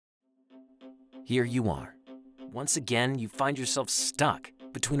Here you are. Once again, you find yourself stuck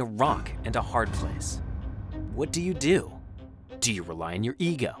between a rock and a hard place. What do? Do you rely on your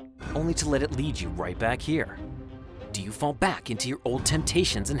ego, only to let it lead you right back here? Do you fall back into your old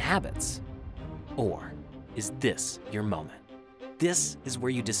temptations and habits? Or is this your moment? This is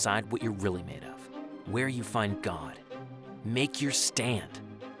where you decide what you're really made of, where you find God, make your stand,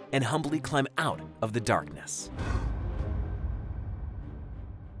 and humbly climb out of the darkness.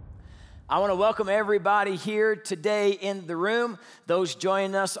 I want to welcome everybody here today in the room, those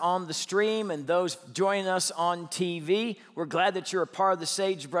joining us on the stream and those joining us on TV. We're glad that you're a part of the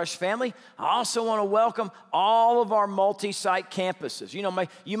Sagebrush family. I also want to welcome all of our multi-site campuses.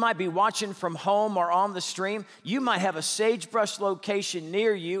 You might be watching from home or on the stream. You might have a Sagebrush location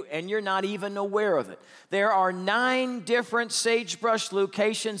near you and you're not even aware of it. There are 9 different Sagebrush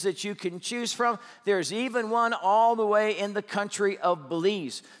locations that you can choose from. There's even one all the way in the country of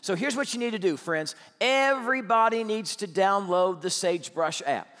Belize. So here's what you need to do, friends. Everybody needs to download the Sagebrush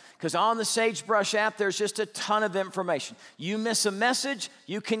app, because on the Sagebrush app, there's just a ton of information. You miss a message,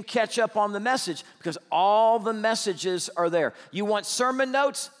 you can catch up on the message because all the messages are there. You want sermon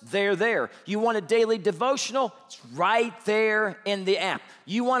notes? They're there. You want a daily devotional? It's right there in the app.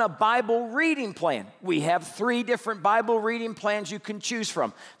 You want a Bible reading plan? We have 3 different Bible reading plans you can choose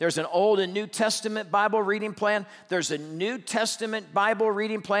from. There's an Old and New Testament Bible reading plan. There's a New Testament Bible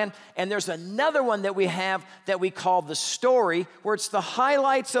reading plan. And there's another one that we have that we call the Story, where it's the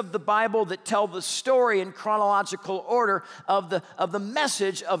highlights of the Bible that tell the story in chronological order of the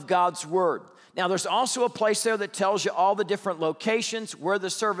message of God's Word. Now, there's also a place there that tells you all the different locations, where the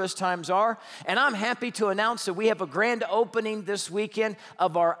service times are. And I'm happy to announce that we have a grand opening this weekend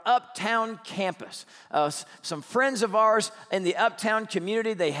of our Uptown campus. Some friends of ours in the Uptown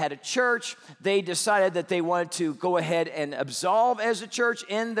community, they had a church. They decided that they wanted to go ahead and absolve as a church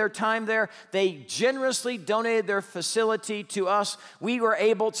in their time there. They generously donated their facility to us. We were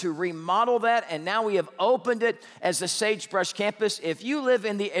able to remodel that, and now we have opened it as a Sagebrush campus. If you live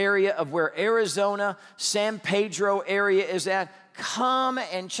in the area of where Arizona, San Pedro area is at, come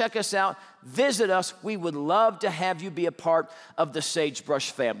and check us out. Visit us. We would love to have you be a part of the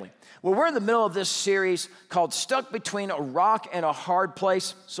Sagebrush family. Well, we're in the middle of this series called Stuck Between a Rock and a Hard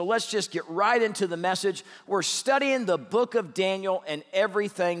Place. So let's just get right into the message. We're studying the book of Daniel and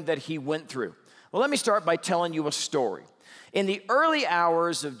everything that he went through. Well, let me start by telling you a story. In the early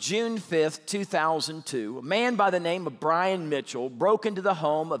hours of June 5th, 2002, a man by the name of Brian Mitchell broke into the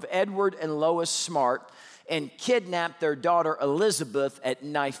home of Edward and Lois Smart and kidnapped their daughter Elizabeth at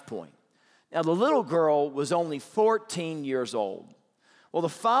knife point. Now, the little girl was only 14 years old. Well, the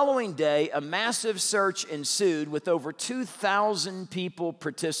following day, a massive search ensued with over 2,000 people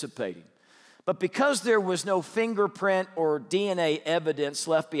participating. But because there was no fingerprint or DNA evidence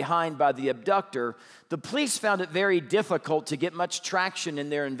left behind by the abductor, the police found it very difficult to get much traction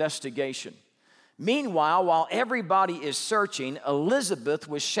in their investigation. Meanwhile, while everybody is searching, Elizabeth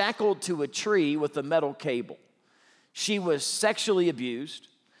was shackled to a tree with a metal cable. She was sexually abused.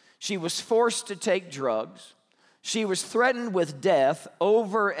 She was forced to take drugs. She was threatened with death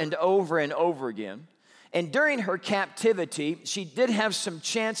over and over and over again. And during her captivity, she did have some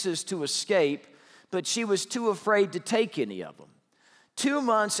chances to escape, but she was too afraid to take any of them. 2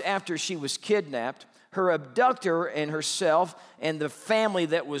 months after she was kidnapped, her abductor and herself and the family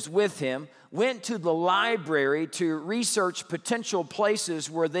that was with him went to the library to research potential places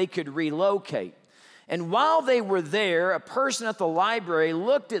where they could relocate. And while they were there, a person at the library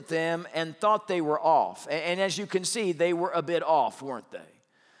looked at them and thought they were off. And as you can see, they were a bit off, weren't they?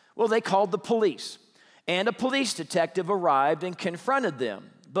 Well, they called the police. And a police detective arrived and confronted them.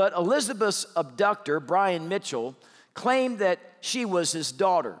 But Elizabeth's abductor, Brian Mitchell, claimed that she was his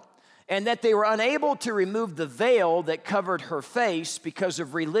daughter and that they were unable to remove the veil that covered her face because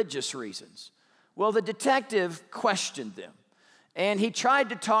of religious reasons. Well, the detective questioned them, and he tried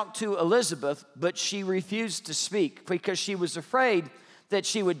to talk to Elizabeth, but she refused to speak because she was afraid that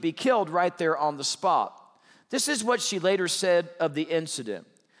she would be killed right there on the spot. This is what she later said of the incident.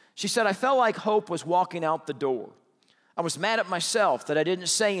 She said, "I felt like hope was walking out the door. I was mad at myself that I didn't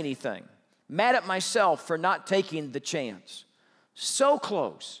say anything, mad at myself for not taking the chance. So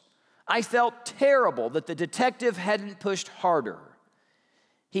close. I felt terrible that the detective hadn't pushed harder.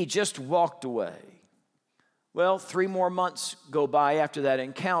 He just walked away." Well, 3 more months go by after that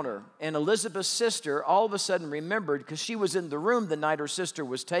encounter, and Elizabeth's sister all of a sudden remembered, because she was in the room the night her sister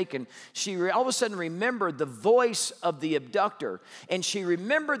was taken, all of a sudden remembered the voice of the abductor, and she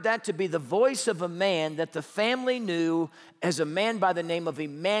remembered that to be the voice of a man that the family knew as a man by the name of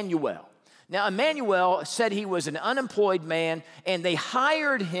Emmanuel. Now, Emmanuel said he was an unemployed man, and they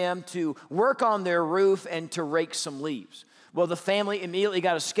hired him to work on their roof and to rake some leaves. Well, the family immediately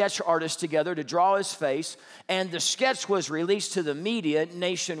got a sketch artist together to draw his face, and the sketch was released to the media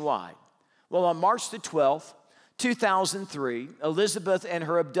nationwide. Well, on March the 12th, 2003, Elizabeth and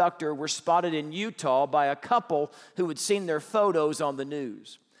her abductor were spotted in Utah by a couple who had seen their photos on the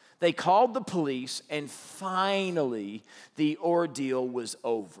news. They called the police, and finally, the ordeal was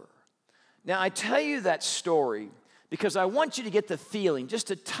over. Now, I tell you that story because I want you to get the feeling,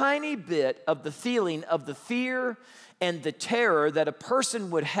 just a tiny bit of the feeling of the fear and the terror that a person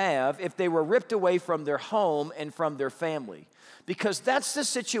would have if they were ripped away from their home and from their family. Because that's the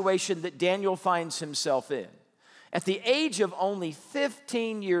situation that Daniel finds himself in. At the age of only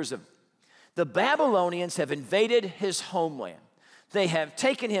 15 years of, the Babylonians have invaded his homeland. They have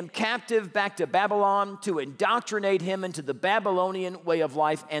taken him captive back to Babylon to indoctrinate him into the Babylonian way of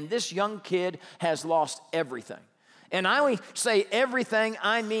life, and this young kid has lost everything. And I only say everything,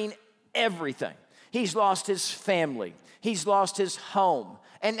 I mean everything. He's lost his family. He's lost his home.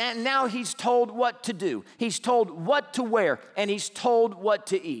 And now he's told what to do. He's told what to wear, and he's told what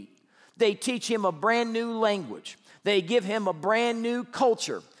to eat. They teach him a brand new language. They give him a brand new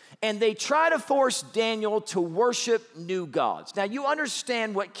culture. And they try to force Daniel to worship new gods. Now, you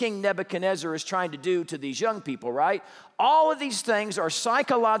understand what King Nebuchadnezzar is trying to do to these young people, right? All of these things are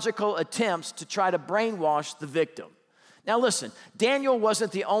psychological attempts to try to brainwash the victim. Now, listen, Daniel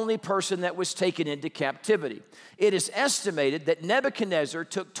wasn't the only person that was taken into captivity. It is estimated that Nebuchadnezzar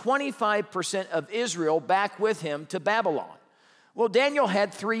took 25% of Israel back with him to Babylon. Well, Daniel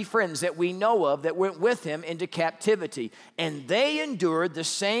had 3 friends that we know of that went with him into captivity, and they endured the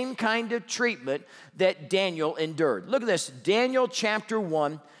same kind of treatment that Daniel endured. Look at this, Daniel chapter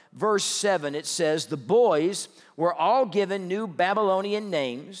 1, verse 7, it says, the boys were all given new Babylonian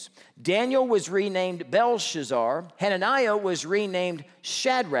names. Daniel was renamed Belshazzar, Hananiah was renamed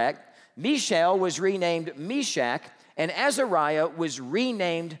Shadrach, Mishael was renamed Meshach, and Azariah was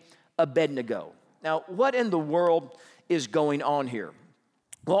renamed Abednego. Now, what in the world is going on here?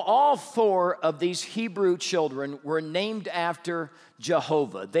 Well, all 4 of these Hebrew children were named after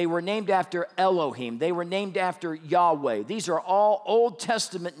Jehovah. They were named after Elohim. They were named after Yahweh. These are all Old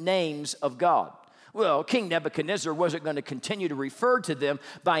Testament names of God. Well, King Nebuchadnezzar wasn't going to continue to refer to them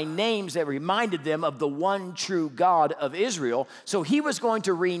by names that reminded them of the one true God of Israel, so he was going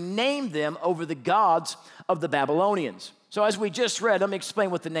to rename them over the gods of the Babylonians. So as we just read, let me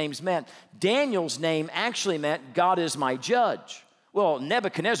explain what the names meant. Daniel's name actually meant God is my judge. Well,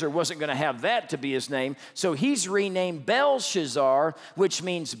 Nebuchadnezzar wasn't going to have that to be his name, so he's renamed Belshazzar, which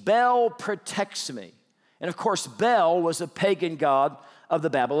means Bel protects me. And of course, Bel was a pagan god of the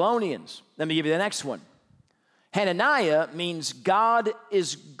Babylonians. Let me give you the next one. Hananiah means God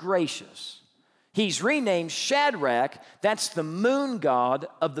is gracious. He's renamed Shadrach, that's the moon god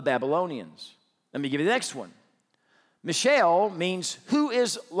of the Babylonians. Let me give you the next one. Mishael means who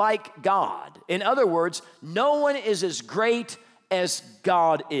is like God. In other words, no one is as great as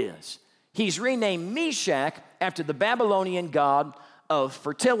God is. He's renamed Meshach after the Babylonian god of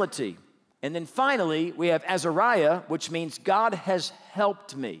fertility. And then finally, we have Azariah, which means God has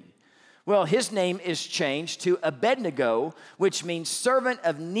helped me. Well, his name is changed to Abednego, which means servant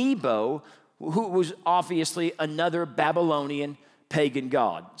of Nebo, who was obviously another Babylonian pagan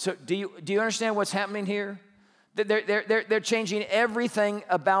god. So do you understand what's happening here? They're changing everything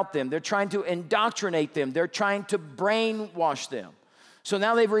about them. They're trying to indoctrinate them. They're trying to brainwash them. So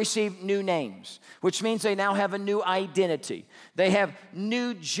now they've received new names, which means they now have a new identity. They have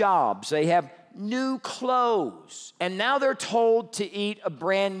new jobs. They have new clothes. And now they're told to eat a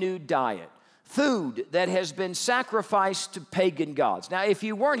brand new diet, food that has been sacrificed to pagan gods. Now, if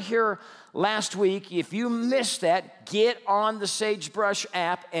you weren't here last week, if you missed that, get on the Sagebrush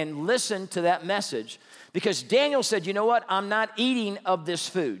app and listen to that message. Because Daniel said, you know what, I'm not eating of this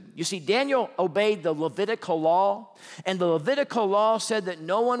food. You see, Daniel obeyed the Levitical law, and the Levitical law said that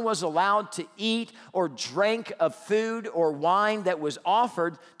no one was allowed to eat or drink of food or wine that was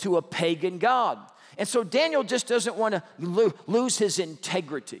offered to a pagan god. And so Daniel just doesn't want to lose his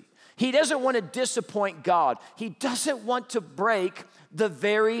integrity. He doesn't want to disappoint God. He doesn't want to break the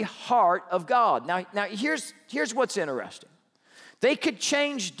very heart of God. Now here's what's interesting. They could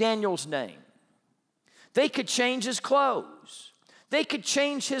change Daniel's name. They could change his clothes. They could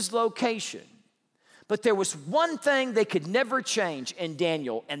change his location. But there was one thing they could never change in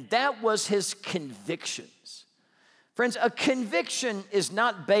Daniel, and that was his convictions. Friends, a conviction is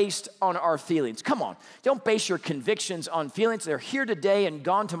not based on our feelings. Come on, don't base your convictions on feelings. They're here today and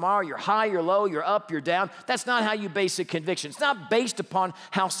gone tomorrow. You're high, you're low, you're up, you're down. That's not how you base a conviction. It's not based upon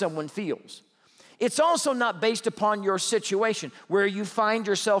how someone feels. It's also not based upon your situation, where you find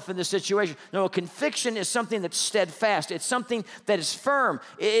yourself in the situation. No, a conviction is something that's steadfast. It's something that is firm.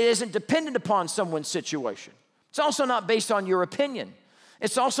 It isn't dependent upon someone's situation. It's also not based on your opinion.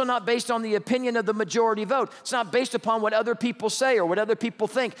 It's also not based on the opinion of the majority vote. It's not based upon what other people say or what other people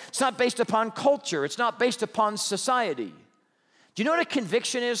think. It's not based upon culture. It's not based upon society. Do you know what a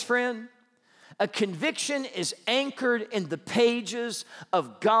conviction is, friend? A conviction is anchored in the pages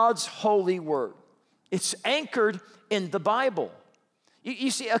of God's holy word. It's anchored in the Bible. You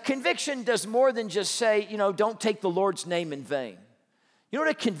see, a conviction does more than just say, don't take the Lord's name in vain. You know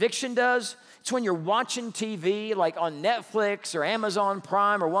what a conviction does? It's when you're watching TV, like on Netflix or Amazon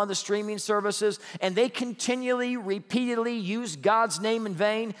Prime or one of the streaming services, and they continually, repeatedly use God's name in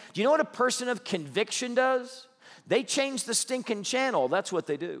vain. Do you know what a person of conviction does? They change the stinking channel. That's what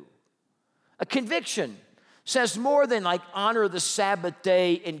they do. A conviction says more than like honor the Sabbath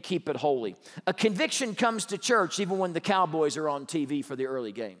day and keep it holy. A conviction comes to church even when the Cowboys are on TV for the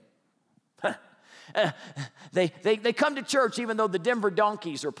early game. They come to church even though the Denver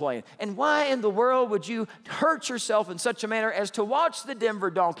Donkeys are playing. And why in the world would you hurt yourself in such a manner as to watch the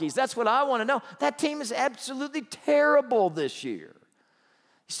Denver Donkeys? That's what I want to know. That team is absolutely terrible this year.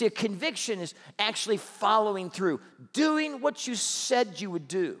 You see, a conviction is actually following through, doing what you said you would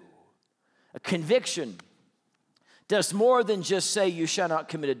do. A conviction does more than just say you shall not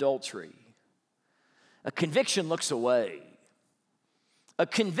commit adultery. A conviction looks away. A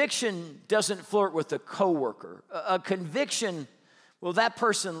conviction doesn't flirt with a coworker. A conviction, well, that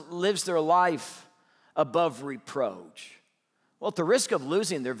person lives their life above reproach. Well, at the risk of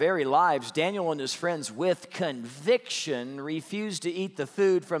losing their very lives, Daniel and his friends with conviction refused to eat the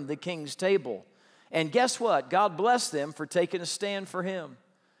food from the king's table. And guess what? God blessed them for taking a stand for him.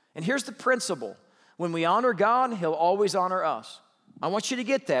 And here's the principle. When we honor God, he'll always honor us. I want you to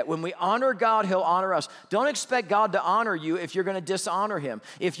get that. When we honor God, he'll honor us. Don't expect God to honor you if you're going to dishonor him.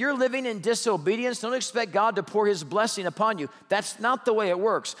 If you're living in disobedience, don't expect God to pour his blessing upon you. That's not the way it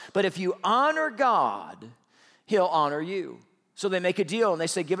works. But if you honor God, he'll honor you. So they make a deal and they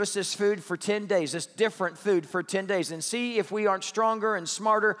say, give us this food for 10 days, this different food for 10 days, and see if we aren't stronger and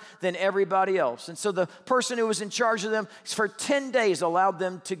smarter than everybody else. And so the person who was in charge of them for 10 days allowed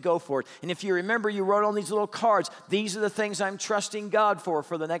them to go for it. And if you remember, you wrote on these little cards, these are the things I'm trusting God for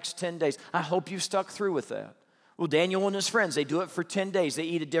the next 10 days. I hope you stuck through with that. Well, Daniel and his friends, they do it for 10 days. They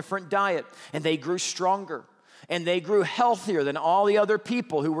eat a different diet, and they grew stronger. And they grew healthier than all the other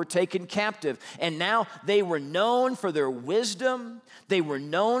people who were taken captive. And now they were known for their wisdom. They were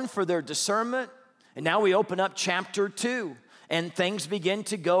known for their discernment. And now we open up chapter 2, and things begin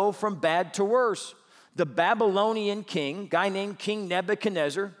to go from bad to worse. The Babylonian king, guy named King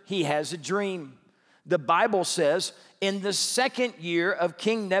Nebuchadnezzar, he has a dream. The Bible says in the second year of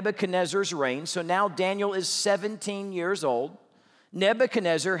King Nebuchadnezzar's reign, so now Daniel is 17 years old,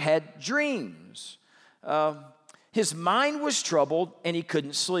 Nebuchadnezzar had dreams. His mind was troubled and he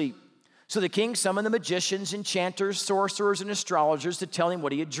couldn't sleep. So the king summoned the magicians, enchanters, sorcerers, and astrologers to tell him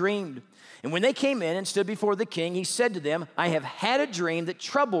what he had dreamed. And when they came in and stood before the king, he said to them, I have had a dream that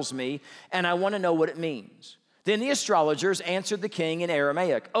troubles me, and I want to know what it means. Then the astrologers answered the king in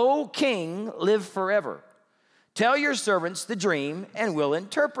Aramaic, O king, live forever. Tell your servants the dream, and we'll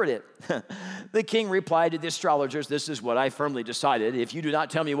interpret it. The king replied to the astrologers, this is what I firmly decided. If you do not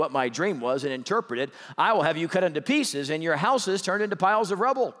tell me what my dream was and interpret it, I will have you cut into pieces and your houses turned into piles of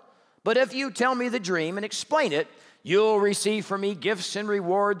rubble. But if you tell me the dream and explain it, you'll receive from me gifts and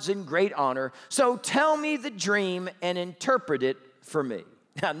rewards and great honor. So tell me the dream and interpret it for me.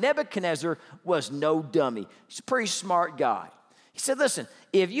 Now, Nebuchadnezzar was no dummy. He's a pretty smart guy. He said, listen,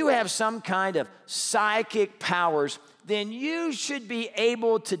 if you have some kind of psychic powers, then you should be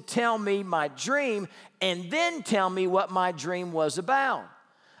able to tell me my dream and then tell me what my dream was about.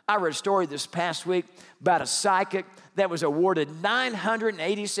 I read a story this past week about a psychic that was awarded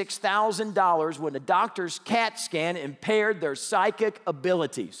 $986,000 when a doctor's CAT scan impaired their psychic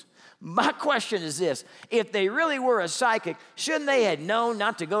abilities. My question is this, if they really were a psychic, shouldn't they have known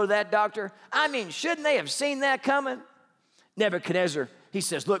not to go to that doctor? I mean, shouldn't they have seen that coming? Nebuchadnezzar, he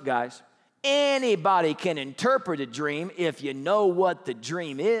says, look, guys, anybody can interpret a dream if you know what the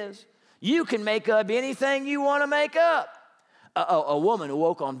dream is. You can make up anything you want to make up. A woman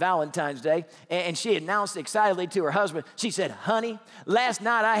awoke on Valentine's Day, and she announced excitedly to her husband, she said, honey, last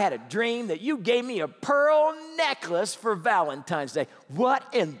night I had a dream that you gave me a pearl necklace for Valentine's Day. What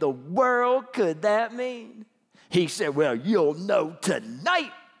in the world could that mean? He said, well, you'll know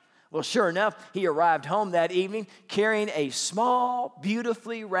tonight. Well, sure enough, he arrived home that evening carrying a small,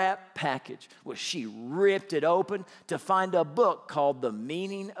 beautifully wrapped package. Well, she ripped it open to find a book called The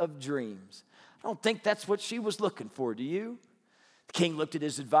Meaning of Dreams. I don't think that's what she was looking for, do you? The king looked at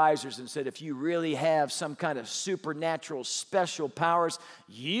his advisors and said, if you really have some kind of supernatural special powers,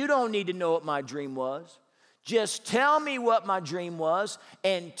 you don't need to know what my dream was. Just tell me what my dream was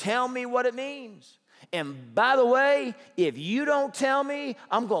and tell me what it means. And by the way, if you don't tell me,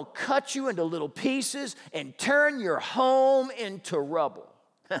 I'm going to cut you into little pieces and turn your home into rubble.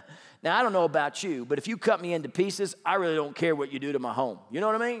 Now, I don't know about you, but if you cut me into pieces, I really don't care what you do to my home. You know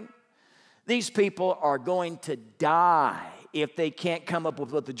what I mean? These people are going to die if they can't come up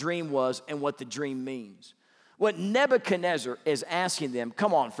with what the dream was and what the dream means. What Nebuchadnezzar is asking them,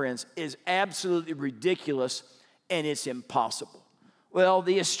 come on, friends, is absolutely ridiculous and it's impossible. Well,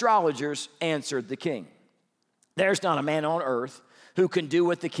 the astrologers answered the king. There's not a man on earth who can do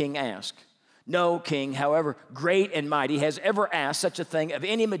what the king asked. No king, however great and mighty, has ever asked such a thing of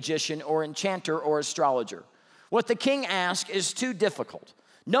any magician or enchanter or astrologer. What the king asked is too difficult.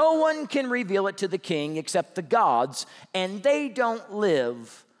 No one can reveal it to the king except the gods, and they don't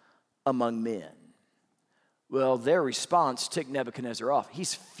live among men. Well, their response ticked Nebuchadnezzar off.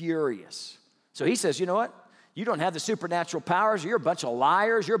 He's furious. So he says, you know what? You don't have the supernatural powers. You're a bunch of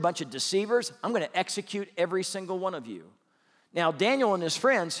liars. You're a bunch of deceivers. I'm going to execute every single one of you. Now, Daniel and his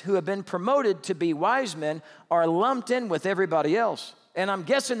friends, who have been promoted to be wise men, are lumped in with everybody else. And I'm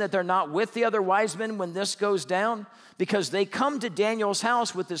guessing that they're not with the other wise men when this goes down, because they come to Daniel's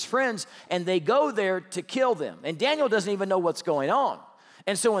house with his friends, and they go there to kill them. And Daniel doesn't even know what's going on.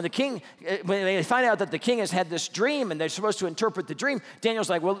 And so when they find out that the king has had this dream, and they're supposed to interpret the dream, Daniel's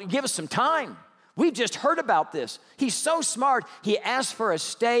like, well, give us some time. We've just heard about this. He's so smart, he asked for a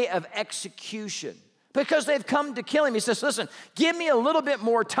stay of execution because they've come to kill him. He says, listen, give me a little bit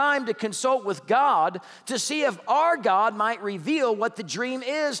more time to consult with God to see if our God might reveal what the dream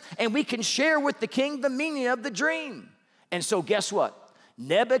is, and we can share with the king the meaning of the dream. And so guess what?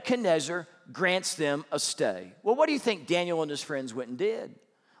 Nebuchadnezzar grants them a stay. Well, what do you think Daniel and his friends went and did?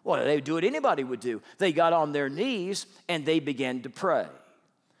 Well, they would do what anybody would do. They got on their knees and they began to pray.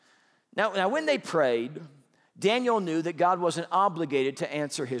 Now, when they prayed, Daniel knew that God wasn't obligated to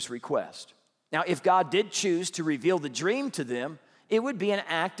answer his request. Now, if God did choose to reveal the dream to them, it would be an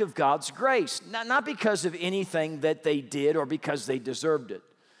act of God's grace, not because of anything that they did or because they deserved it.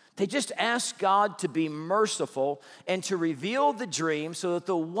 They just asked God to be merciful and to reveal the dream so that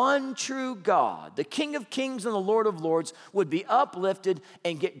the one true God, the King of Kings and the Lord of Lords, would be uplifted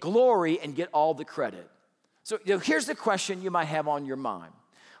and get glory and get all the credit. So here's the question you might have on your mind.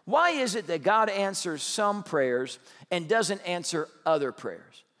 Why is it that God answers some prayers and doesn't answer other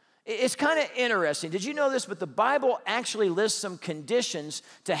prayers? It's kind of interesting. Did you know this? But the Bible actually lists some conditions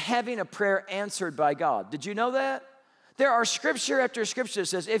to having a prayer answered by God. Did you know that? There are scripture after scripture that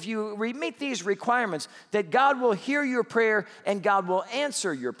says if you meet these requirements, that God will hear your prayer and God will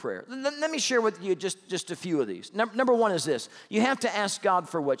answer your prayer. Let me share with you just a few of these. Number one is this. You have to ask God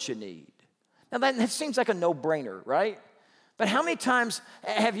for what you need. Now that seems like a no-brainer, right? But how many times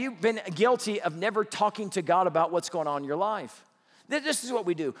have you been guilty of never talking to God about what's going on in your life? This is what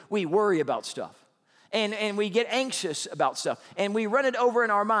we do. We worry about stuff. And we get anxious about stuff. And we run it over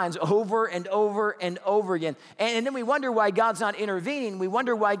in our minds over and over and over again. And then we wonder why God's not intervening. We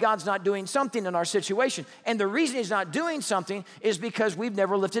wonder why God's not doing something in our situation. And the reason he's not doing something is because we've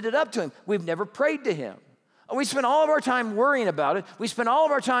never lifted it up to him. We've never prayed to him. We spend all of our time worrying about it. We spend all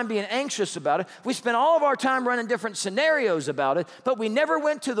of our time being anxious about it. We spend all of our time running different scenarios about it, but we never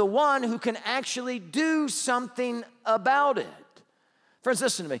went to the one who can actually do something about it. Friends,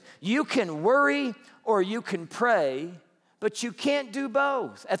 listen to me. You can worry or you can pray, but you can't do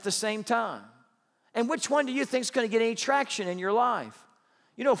both at the same time. And which one do you think is going to get any traction in your life?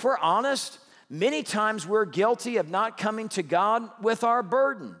 You know, if we're honest, many times we're guilty of not coming to God with our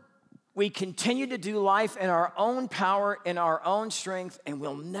burden. We continue to do life in our own power, in our own strength, and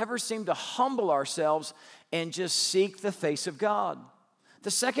we'll never seem to humble ourselves and just seek the face of God.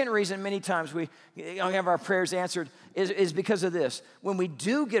 The second reason many times we don't have our prayers answered is because of this. When we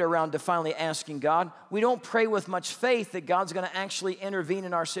do get around to finally asking God, we don't pray with much faith that God's going to actually intervene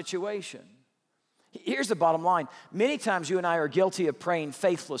in our situation. Here's the bottom line. Many times you and I are guilty of praying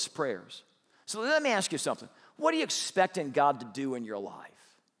faithless prayers. So let me ask you something. What are you expecting God to do in your life?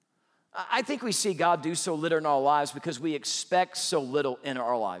 I think we see God do so little in our lives because we expect so little in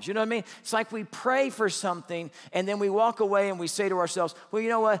our lives. You know what I mean? It's like we pray for something and then we walk away and we say to ourselves, well, you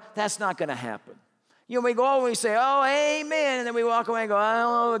know what? That's not going to happen. You know, we go and we say, oh, amen. And then we walk away and go, I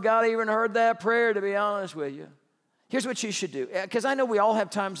don't know if God even heard that prayer, to be honest with you. Here's what you should do, because I know we all have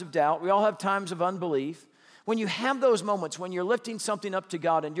times of doubt. We all have times of unbelief. When you have those moments when you're lifting something up to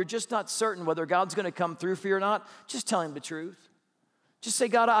God and you're just not certain whether God's going to come through for you or not, just tell him the truth. Just say,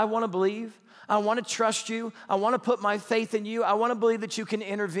 God, I want to believe. I want to trust you. I want to put my faith in you. I want to believe that you can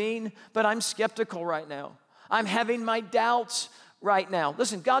intervene, but I'm skeptical right now. I'm having my doubts right now.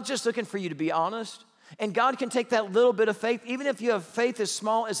 Listen, God's just looking for you to be honest. And God can take that little bit of faith, even if you have faith as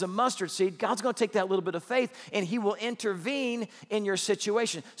small as a mustard seed, God's going to take that little bit of faith and he will intervene in your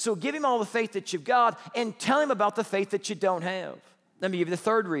situation. So give him all the faith that you've got and tell him about the faith that you don't have. Let me give you the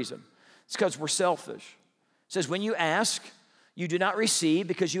third reason. It's because we're selfish. It says, when you ask, you do not receive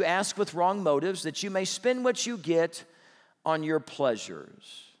because you ask with wrong motives, that you may spend what you get on your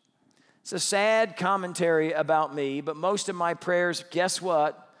pleasures. It's a sad commentary about me, but most of my prayers, guess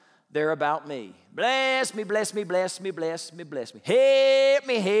what? They're about me. Bless me, bless me, bless me, bless me, bless me. Help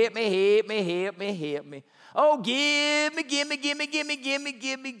me, help me, help me, help me, help me. Oh, give me, give me, give me, give me, give me,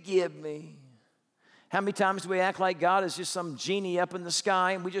 give me, give me. How many times do we act like God is just some genie up in the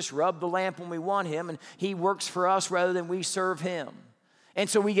sky and we just rub the lamp when we want him and he works for us rather than we serve him? And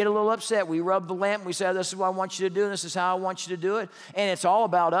so we get a little upset. We rub the lamp and we say, oh, this is what I want you to do and this is how I want you to do it. And it's all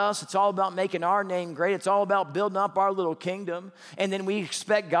about us. It's all about making our name great. It's all about building up our little kingdom. And then we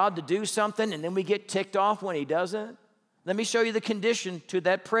expect God to do something and then we get ticked off when he doesn't. Let me show you the condition to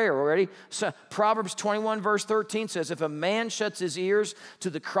that prayer already. So Proverbs 21 verse 13 says, if a man shuts his ears to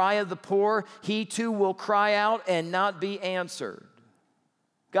the cry of the poor, he too will cry out and not be answered.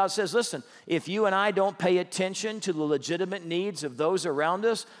 God says, listen, if you and I don't pay attention to the legitimate needs of those around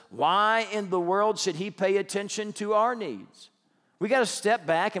us, why in the world should he pay attention to our needs? We got to step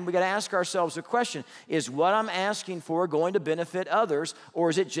back and we got to ask ourselves a question. Is what I'm asking for going to benefit others, or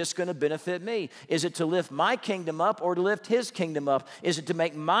is it just going to benefit me? Is it to lift my kingdom up or to lift his kingdom up? Is it to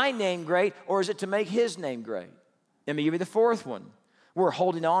make my name great or is it to make his name great? Let me give you the fourth one. We're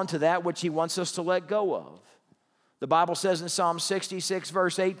holding on to that which he wants us to let go of. The Bible says in Psalm 66,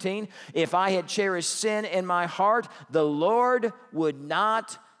 verse 18, if I had cherished sin in my heart, the Lord would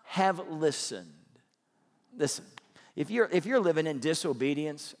not have listened. Listen, if you're living in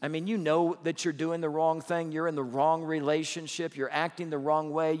disobedience, I mean, you know that you're doing the wrong thing. You're in the wrong relationship. You're acting the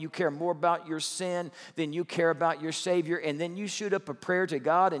wrong way. You care more about your sin than you care about your Savior. And then you shoot up a prayer to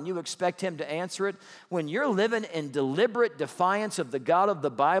God and you expect him to answer it. When you're living in deliberate defiance of the God of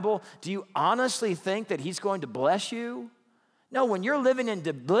the Bible, do you honestly think that he's going to bless you? No, when you're living in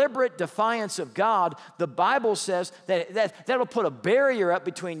deliberate defiance of God, the Bible says that'll put a barrier up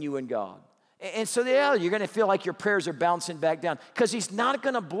between you and God. And so you're going to feel like your prayers are bouncing back down because he's not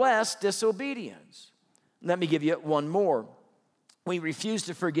going to bless disobedience. Let me give you one more. We refuse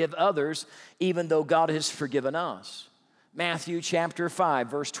to forgive others even though God has forgiven us. Matthew chapter 5,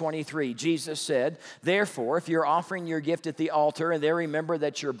 verse 23, Jesus said, therefore, if you're offering your gift at the altar and there remember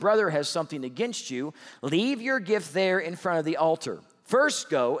that your brother has something against you, leave your gift there in front of the altar. First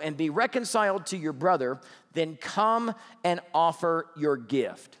go and be reconciled to your brother, then come and offer your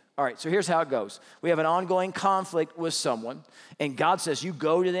gift. All right, so here's how it goes. We have an ongoing conflict with someone, and God says you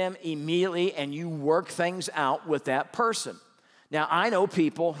go to them immediately and you work things out with that person. Now, I know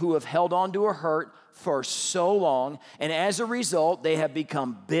people who have held on to a hurt for so long, and as a result, they have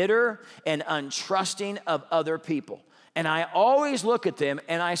become bitter and untrusting of other people. And I always look at them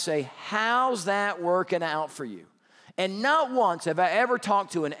and I say, how's that working out for you? And not once have I ever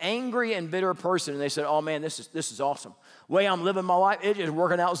talked to an angry and bitter person and they said, oh man, this is awesome. The way I'm living my life, it's just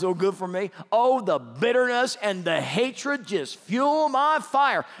working out so good for me. Oh, the bitterness and the hatred just fuel my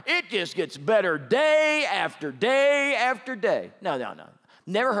fire. It just gets better day after day after day. No.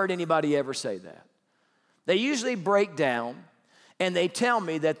 Never heard anybody ever say that. They usually break down and they tell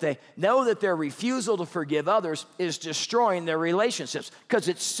me that they know that their refusal to forgive others is destroying their relationships because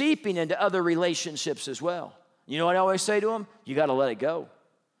it's seeping into other relationships as well. You know what I always say to them? You got to let it go.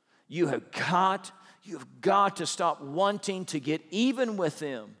 You've got to stop wanting to get even with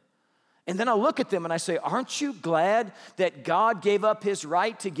them. And then I look at them and I say, aren't you glad that God gave up his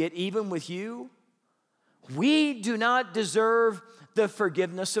right to get even with you? We do not deserve the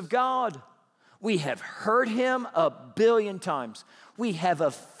forgiveness of God. We have hurt him 1,000,000,000 times. We have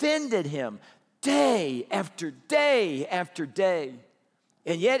offended him day after day after day.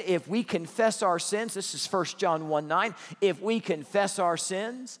 And yet, if we confess our sins, this is 1 John 1:9, if we confess our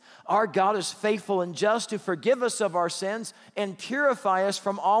sins, our God is faithful and just to forgive us of our sins and purify us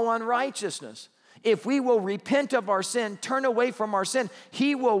from all unrighteousness. If we will repent of our sin, turn away from our sin,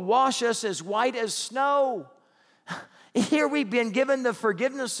 he will wash us as white as snow. Here we've been given the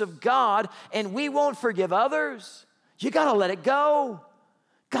forgiveness of God, and we won't forgive others. You got to let it go.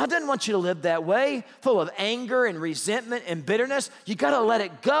 God doesn't want you to live that way, full of anger and resentment and bitterness. You got to let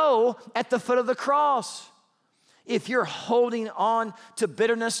it go at the foot of the cross. If you're holding on to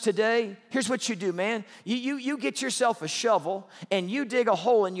bitterness today, here's what you do, man. You get yourself a shovel and you dig a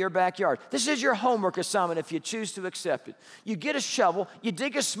hole in your backyard. This is your homework assignment if you choose to accept it. You get a shovel, you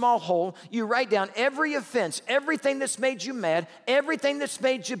dig a small hole, you write down every offense, everything that's made you mad, everything that's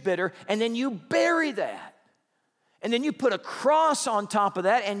made you bitter, and then you bury that. And then you put a cross on top of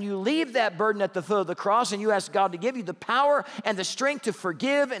that and you leave that burden at the foot of the cross and you ask God to give you the power and the strength to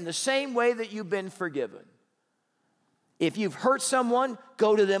forgive in the same way that you've been forgiven. If you've hurt someone,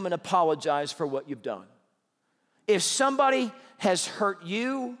 go to them and apologize for what you've done. If somebody has hurt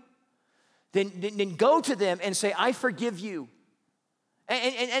you, then go to them and say, I forgive you.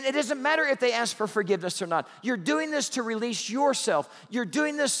 And it doesn't matter if they ask for forgiveness or not. You're doing this to release yourself. You're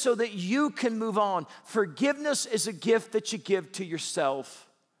doing this so that you can move on. Forgiveness is a gift that you give to yourself.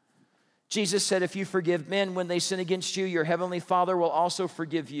 Jesus said, if you forgive men when they sin against you, your heavenly Father will also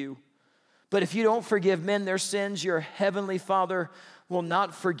forgive you. But if you don't forgive men their sins, your heavenly Father will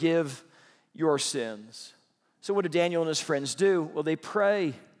not forgive your sins. So what do Daniel and his friends do? Well, they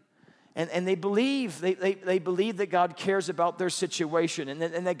pray and they believe. They believe that God cares about their situation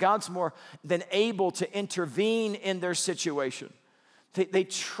and that God's more than able to intervene in their situation. They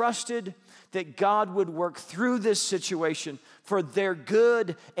trusted that God would work through this situation for their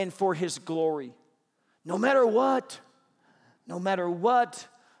good and for his glory. No matter what,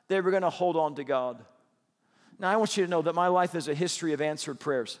 they were going to hold on to God. Now, I want you to know that my life is a history of answered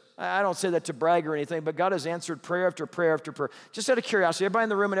prayers. I don't say that to brag or anything, but God has answered prayer after prayer after prayer. Just out of curiosity, everybody in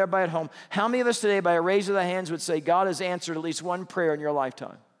the room and everybody at home, how many of us today, by a raise of the hands, would say God has answered at least one prayer in your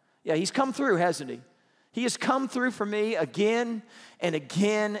lifetime? Yeah, he's come through, hasn't he? He has come through for me again and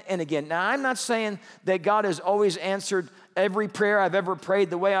again and again. Now, I'm not saying that God has always answered every prayer I've ever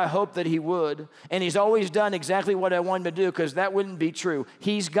prayed the way I hoped that he would, and he's always done exactly what I wanted to do, because that wouldn't be true.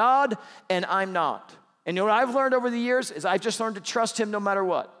 He's God, and I'm not. And you know what I've learned over the years is I've just learned to trust him no matter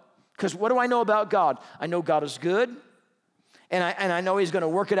what. Because what do I know about God? I know God is good, and I know he's going to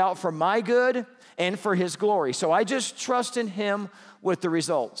work it out for my good and for his glory. So I just trust in him with the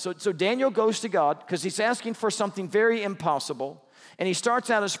result. So Daniel goes to God because he's asking for something very impossible, and he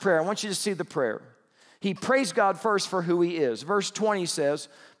starts out his prayer. I want you to see the prayer. He praised God first for who he is. Verse 20 says,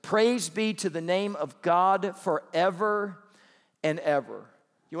 praise be to the name of God forever and ever.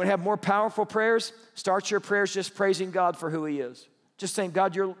 You want to have more powerful prayers? Start your prayers just praising God for who he is. Just saying,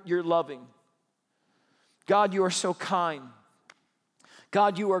 God, you're loving. God, you are so kind.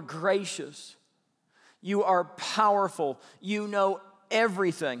 God, you are gracious. You are powerful. You know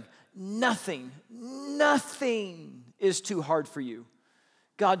everything. Nothing is too hard for you.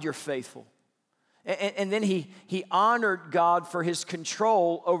 God, you're faithful. And then he honored God for his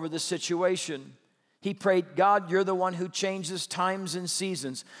control over the situation. He prayed, God, you're the one who changes times and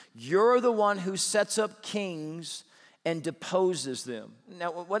seasons. You're the one who sets up kings and deposes them.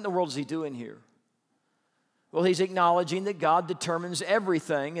 Now, what in the world is he doing here? Well, he's acknowledging that God determines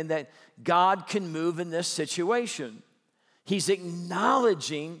everything and that God can move in this situation. He's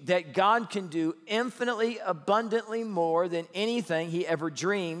acknowledging that God can do infinitely, abundantly more than anything he ever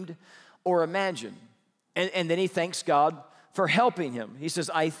dreamed or imagined. And then he thanks God for helping him. He says,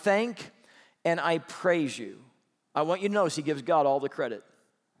 I thank and I praise you. I want you to notice he gives God all the credit.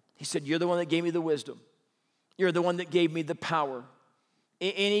 He said, you're the one that gave me the wisdom. You're the one that gave me the power.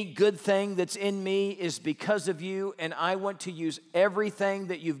 Any good thing that's in me is because of you, and I want to use everything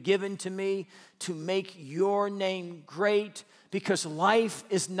that you've given to me to make your name great, because life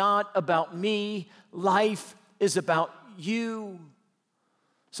is not about me. Life is about you.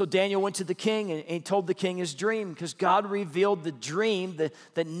 So Daniel went to the king and he told the king his dream, because God revealed the dream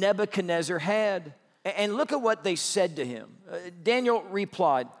that Nebuchadnezzar had. And look at what they said to him. Daniel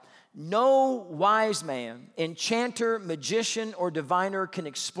replied, no wise man, enchanter, magician, or diviner can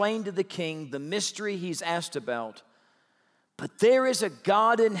explain to the king the mystery he's asked about. But there is a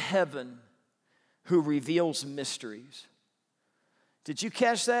God in heaven who reveals mysteries. Did you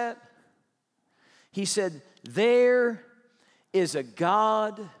catch that? He said, there is a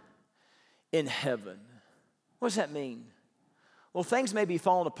God in heaven. What does that mean? Well, things may be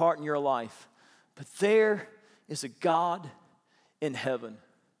falling apart in your life, but there is a God in heaven.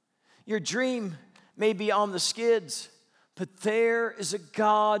 Your dream may be on the skids, but there is a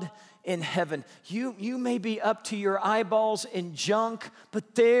God in heaven. You may be up to your eyeballs in junk,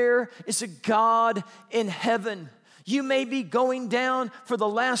 but there is a God in heaven. You may be going down for the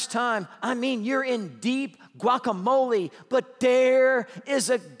last time. I mean, you're in deep guacamole, but there is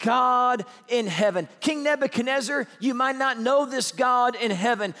a God in heaven. King Nebuchadnezzar, you might not know this God in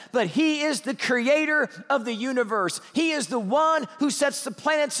heaven, but he is the creator of the universe. He is the one who sets the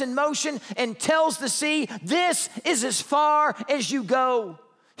planets in motion and tells the sea, this is as far as you go.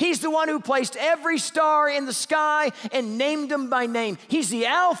 He's the one who placed every star in the sky and named them by name. He's the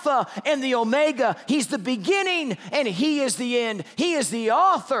Alpha and the Omega. He's the beginning and he is the end. He is the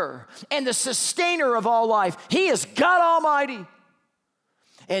author and the sustainer of all life. He is God Almighty.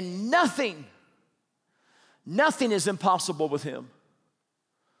 And nothing is impossible with him.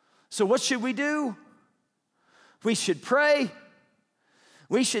 So what should we do? We should pray.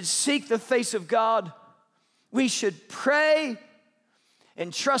 We should seek the face of God. We should pray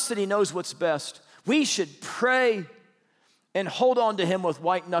and trust that he knows what's best. We should pray and hold on to him with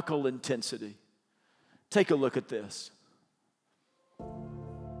white knuckle intensity. Take a look at this.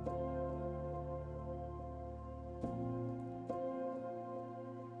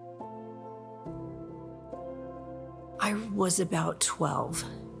 I was about 12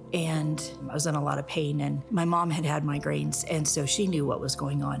 and I was in a lot of pain, and my mom had migraines, and so she knew what was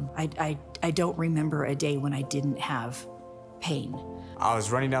going on. I don't remember a day when I didn't have pain. I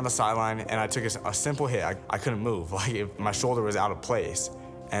was running down the sideline and I took a simple hit. I couldn't move, like if my shoulder was out of place.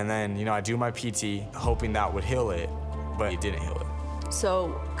 And then, I do my PT, hoping that would heal it, but it didn't heal it.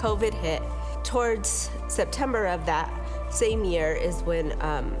 So COVID hit. Towards September of that same year is when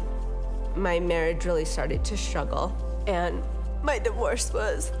my marriage really started to struggle, and my divorce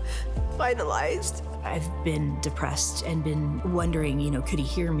was finalized. I've been depressed and been wondering, could he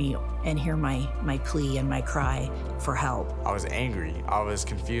hear me and hear my plea and my cry for help? I was angry. I was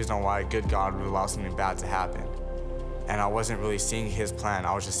confused on why a good God would allow something bad to happen. And I wasn't really seeing his plan,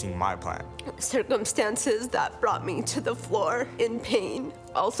 I was just seeing my plan. Circumstances that brought me to the floor in pain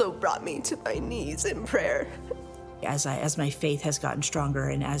also brought me to my knees in prayer. As my faith has gotten stronger,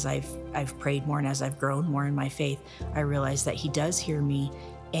 and as I've prayed more, and as I've grown more in my faith, I realize that he does hear me,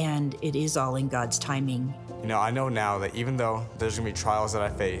 and it is all in God's timing. I know now that even though there's gonna be trials that I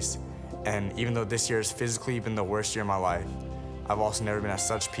face, and even though this year has physically been the worst year of my life, I've also never been at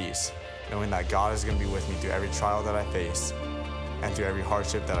such peace, knowing that God is gonna be with me through every trial that I face, and through every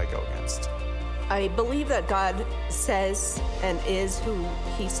hardship that I go against. I believe that God says and is who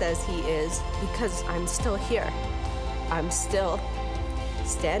he says he is, because I'm still here. I'm still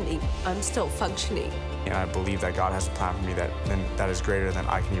standing. I'm still functioning. And I believe that God has a plan for me that is greater than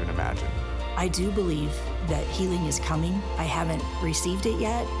I can even imagine. I do believe that healing is coming. I haven't received it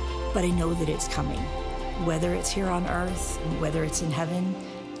yet, but I know that it's coming. Whether it's here on earth, whether it's in heaven,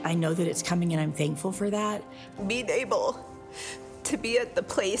 I know that it's coming, and I'm thankful for that. Being able to be at the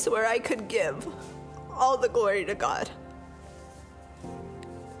place where I could give all the glory to God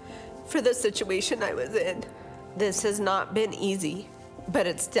for the situation I was in. This has not been easy, but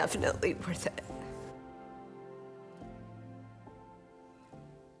it's definitely worth it.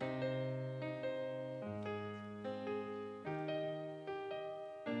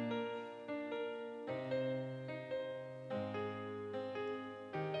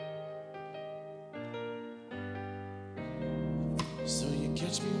 So you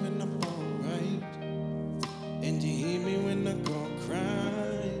catch me when I'm alright, and you hear me when I go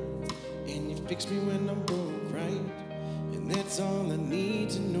crying, and you fix me when I'm broke, right? And that's all I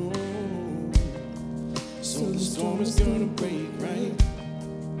need to know. So the storm is gonna break, right?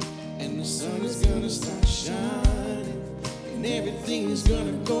 And the sun is gonna start shining, and everything is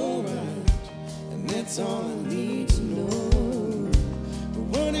gonna go right. And that's all I need to know. But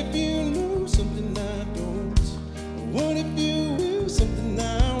what if you know something I don't? What if you will something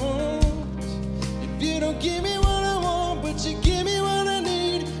I want? If you don't give me what I want, but you give me what I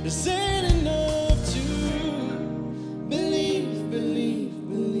need, it's ain't enough to believe, believe,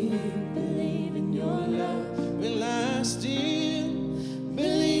 believe, believe in your love. Will I still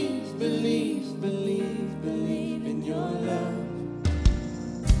believe, believe, believe, believe in your love?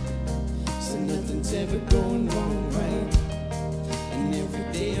 So nothing's ever going wrong, right? And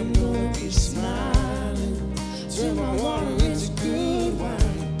every day I'm gonna be smiling. Turn my water into good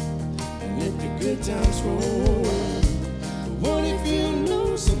wine, and let the good times roll. But what if you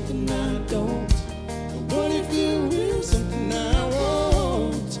know something I don't? But what if you will something I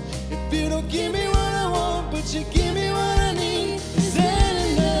won't? If you don't give me what I want, but you give me what I need, is that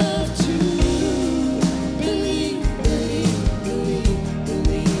enough to believe, believe, believe,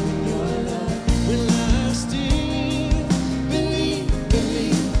 believe in your love? Will I still believe,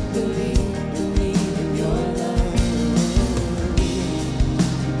 believe, believe, believe in your love?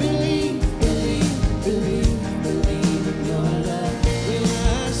 Believe, believe, believe.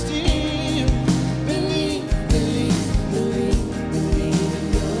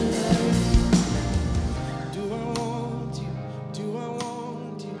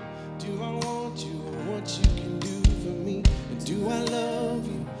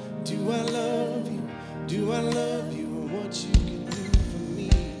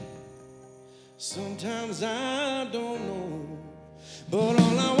 'cause I don't know. But